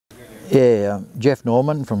Yeah, Jeff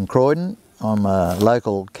Norman from Croydon. I'm a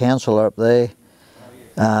local councillor up there.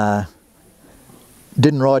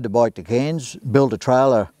 Didn't ride the bike to Cairns, built a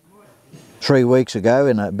trailer 3 weeks ago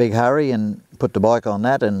in a big hurry and put the bike on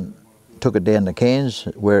that and took it down to Cairns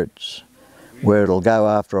where it'll go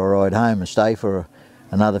after I ride home and stay for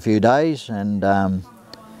another few days. And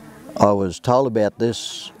I was told about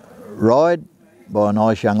this ride by a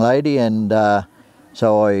nice young lady, and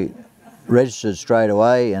so I registered straight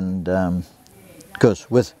away. And because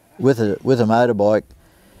with a motorbike,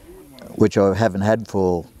 which I haven't had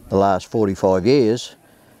for the last 45 years,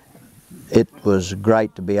 it was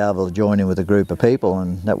great to be able to join in with a group of people,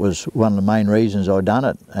 and that was one of the main reasons I done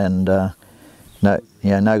it. And no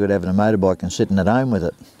good having a motorbike and sitting at home with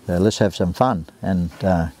it. So let's have some fun. And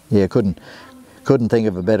yeah, couldn't think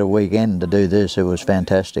of a better weekend to do this. It was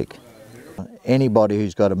fantastic. Anybody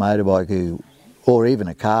who's got a motorbike or even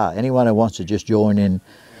a car, anyone who wants to just join in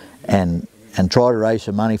and try to raise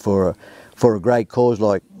some money for a great cause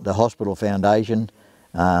like the hospital foundation.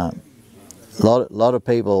 A lot of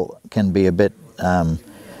people can be a bit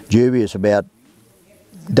dubious about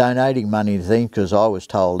donating money to things, because I was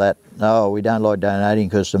told that, no, we don't like donating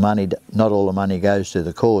because not all the money goes to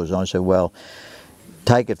the cause. And I said, well,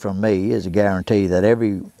 take it from me as a guarantee that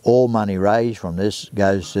all money raised from this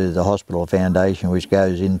goes to the hospital foundation, which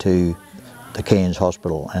goes into the Cairns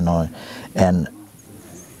hospital. Yeah,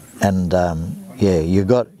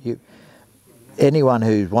 anyone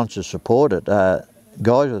who wants to support it,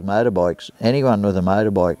 guys with motorbikes, anyone with a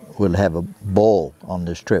motorbike will have a ball on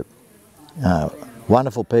this trip.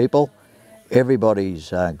 Wonderful people,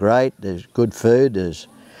 everybody's great, there's good food, there's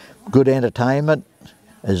good entertainment,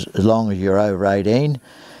 as long as you're over 18.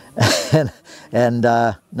 I'm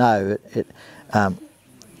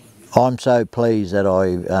so pleased that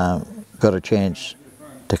I got a chance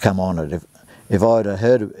to come on it. If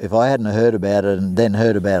I hadn't heard about it and then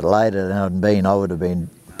heard about it later than I would have been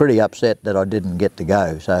pretty upset that I didn't get to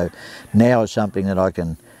go. So now it's something that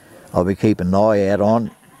I'll be keeping an eye out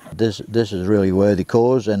on. This is really a worthy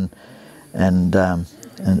cause, and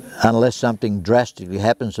unless something drastically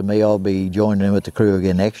happens to me, I'll be joining in with the crew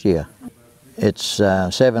again next year. It's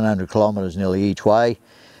 700 kilometres nearly each way.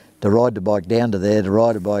 To ride the bike down to there, to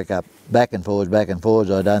ride the bike up back and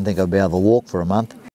forwards, I don't think I'll be able to walk for a month.